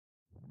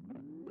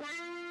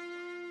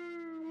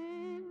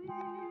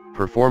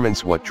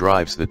Performance. What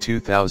drives the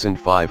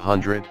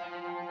 2500?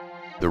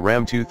 The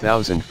Ram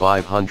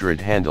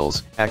 2500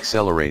 handles,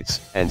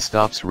 accelerates, and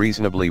stops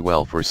reasonably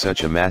well for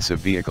such a massive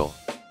vehicle.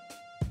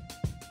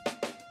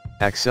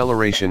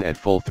 Acceleration at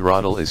full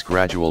throttle is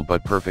gradual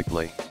but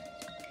perfectly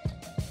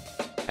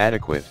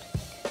adequate.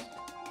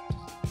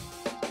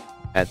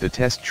 At the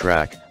test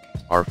track,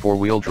 our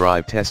four-wheel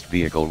drive test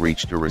vehicle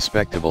reached a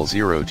respectable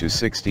 0 to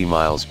 60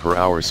 miles per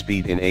hour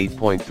speed in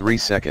 8.3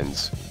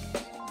 seconds.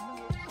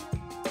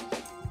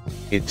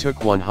 It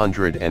took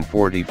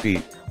 140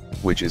 feet,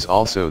 which is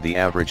also the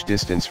average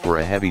distance for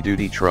a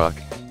heavy-duty truck,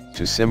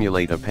 to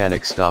simulate a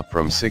panic stop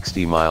from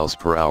 60 miles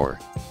per hour.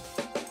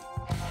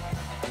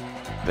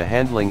 The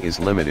handling is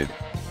limited,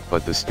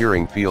 but the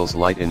steering feels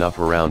light enough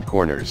around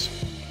corners.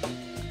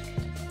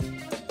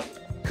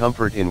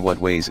 Comfort. In what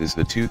ways is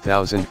the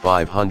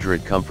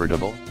 2500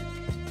 comfortable?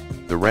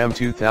 The Ram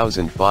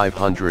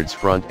 2500's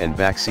front and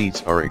back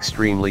seats are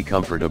extremely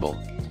comfortable.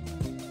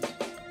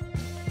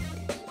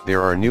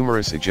 There are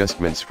numerous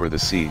adjustments for the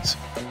seats,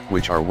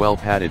 which are well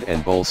padded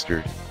and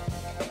bolstered.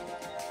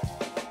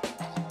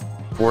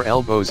 For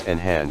elbows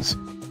and hands,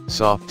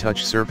 soft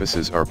touch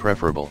surfaces are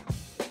preferable.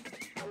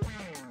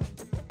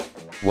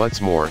 What's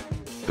more,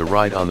 the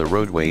ride on the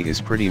roadway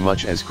is pretty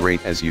much as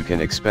great as you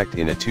can expect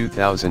in a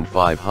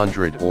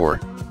 2500 or,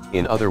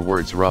 in other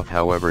words, rough,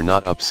 however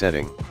not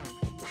upsetting.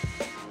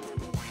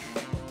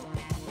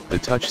 The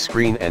touch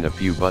screen and a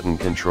few button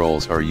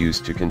controls are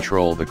used to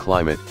control the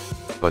climate,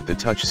 but the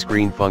touch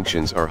screen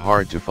functions are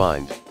hard to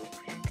find.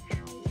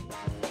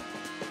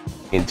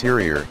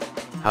 Interior.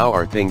 How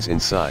are things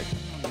inside?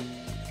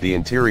 The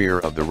interior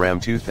of the Ram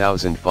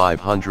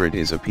 2500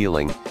 is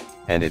appealing,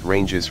 and it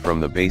ranges from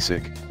the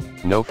basic,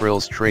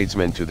 no-frills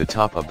tradesman to the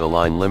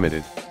top-of-the-line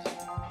limited.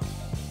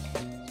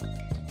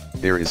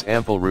 There is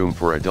ample room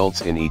for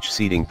adults in each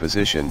seating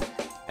position,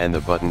 and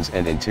the buttons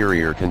and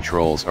interior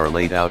controls are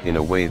laid out in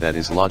a way that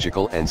is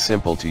logical and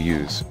simple to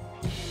use.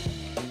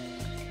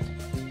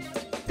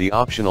 The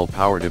optional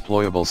power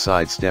deployable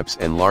side steps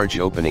and large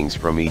openings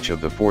from each of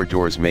the four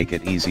doors make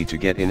it easy to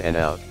get in and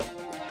out.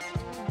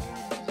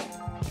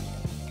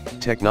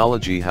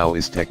 Technology. How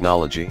is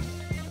technology?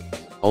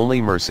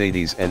 Only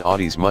Mercedes and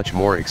Audi's much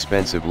more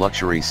expensive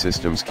luxury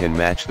systems can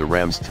match the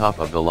Ram's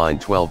top-of-the-line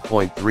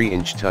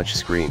 12.3-inch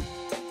touchscreen.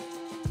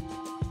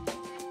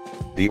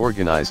 The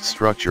organized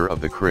structure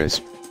of the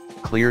crisp,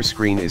 clear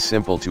screen is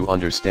simple to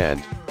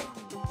understand.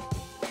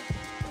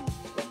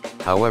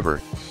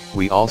 However,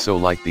 we also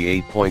like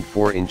the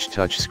 8.4-inch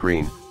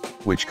touchscreen,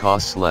 which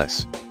costs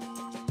less.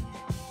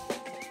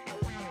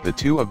 The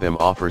two of them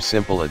offer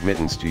simple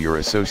admittance to your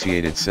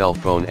associated cell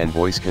phone and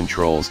voice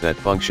controls that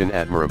function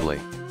admirably.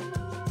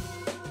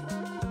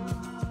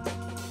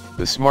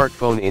 The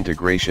smartphone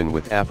integration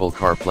with Apple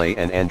CarPlay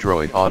and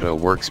Android Auto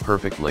works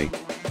perfectly,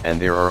 and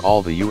there are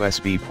all the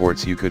USB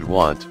ports you could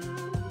want.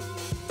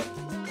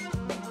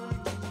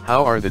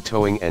 How are the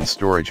towing and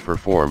storage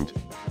performed?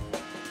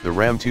 The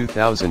Ram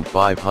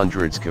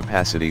 2500's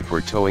capacity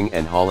for towing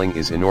and hauling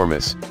is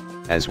enormous,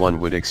 as one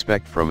would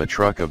expect from a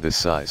truck of this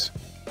size.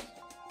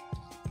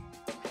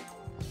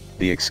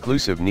 The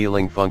exclusive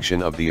kneeling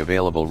function of the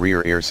available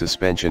rear air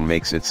suspension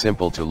makes it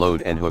simple to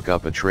load and hook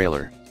up a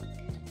trailer.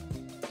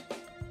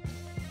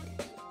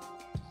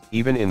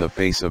 Even in the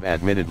face of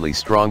admittedly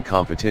strong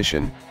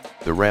competition,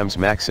 the Ram's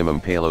maximum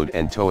payload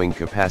and towing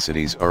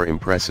capacities are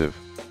impressive.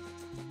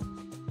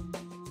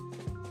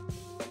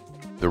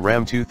 The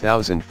Ram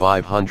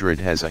 2500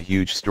 has a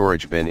huge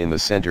storage bin in the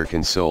center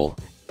console,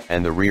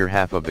 and the rear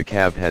half of the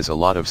cab has a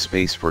lot of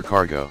space for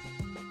cargo.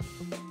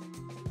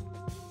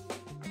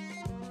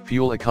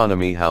 Fuel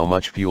economy. How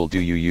much fuel do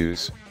you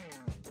use?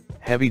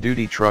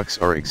 Heavy-duty trucks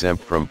are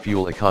exempt from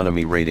fuel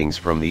economy ratings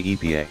from the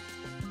EPA.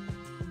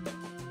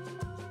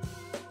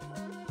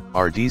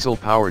 Our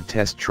diesel-powered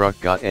test truck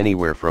got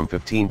anywhere from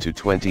 15 to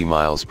 20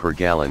 miles per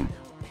gallon,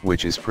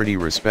 which is pretty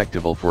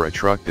respectable for a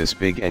truck this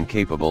big and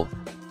capable,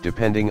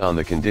 depending on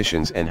the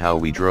conditions and how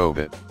we drove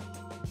it.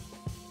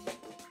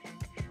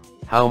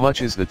 How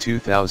much is the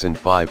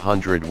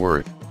 2500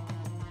 worth?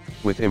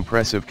 With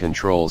impressive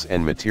controls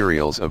and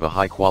materials of a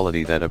high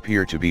quality that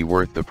appear to be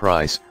worth the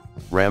price,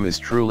 Ram is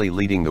truly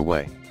leading the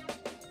way.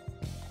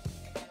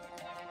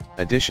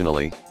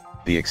 Additionally,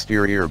 the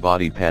exterior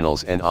body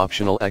panels and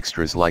optional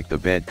extras like the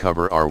bed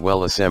cover are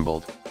well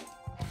assembled.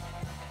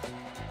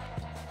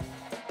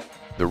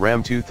 The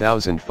Ram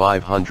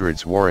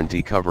 2500's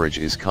warranty coverage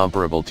is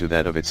comparable to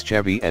that of its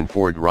Chevy and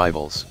Ford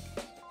rivals.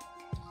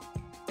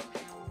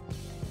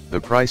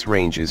 The price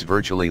range is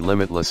virtually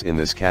limitless in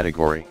this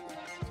category.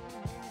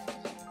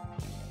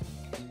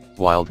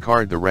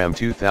 Wildcard. The Ram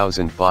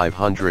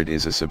 2500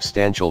 is a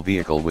substantial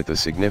vehicle with a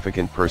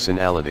significant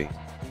personality.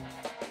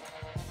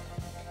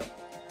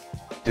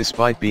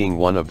 Despite being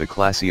one of the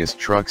classiest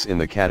trucks in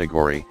the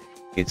category,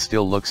 it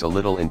still looks a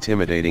little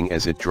intimidating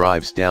as it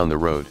drives down the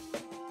road.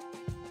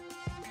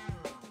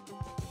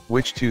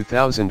 Which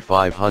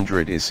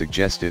 2500 is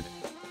suggested?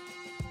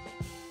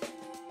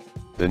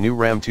 The new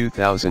Ram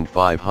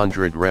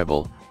 2500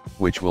 Rebel,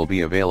 which will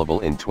be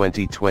available in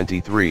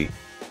 2023,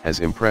 has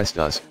impressed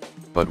us,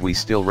 but we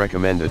still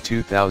recommend a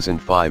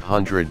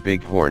 2500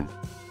 Bighorn.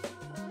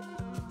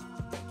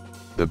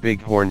 The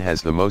Bighorn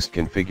has the most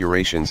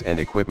configurations and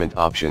equipment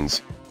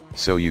options,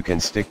 so you can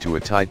stick to a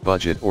tight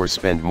budget or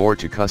spend more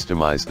to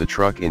customize the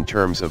truck in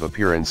terms of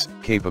appearance,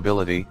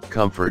 capability,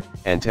 comfort,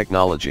 and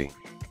technology.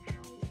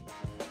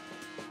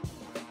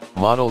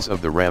 Models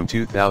of the Ram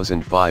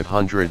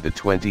 2500. The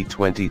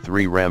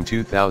 2023 Ram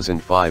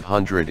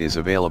 2500 is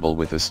available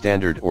with a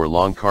standard or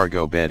long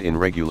cargo bed in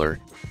regular,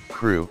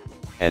 crew,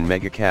 and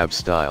mega cab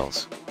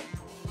styles.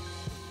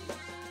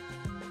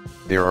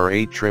 There are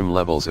 8 trim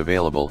levels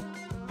available: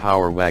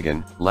 Power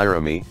Wagon,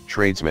 Laramie,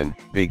 Tradesman,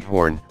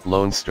 Bighorn,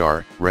 Lone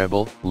Star,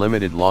 Rebel,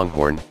 Limited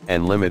Longhorn,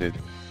 and Limited.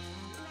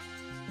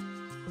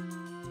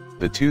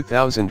 The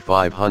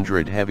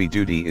 2500 Heavy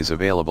Duty is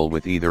available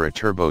with either a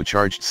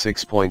turbocharged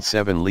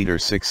 6.7-liter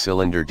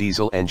 6-cylinder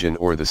diesel engine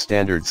or the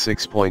standard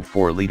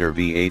 6.4-liter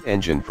V8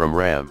 engine from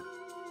Ram.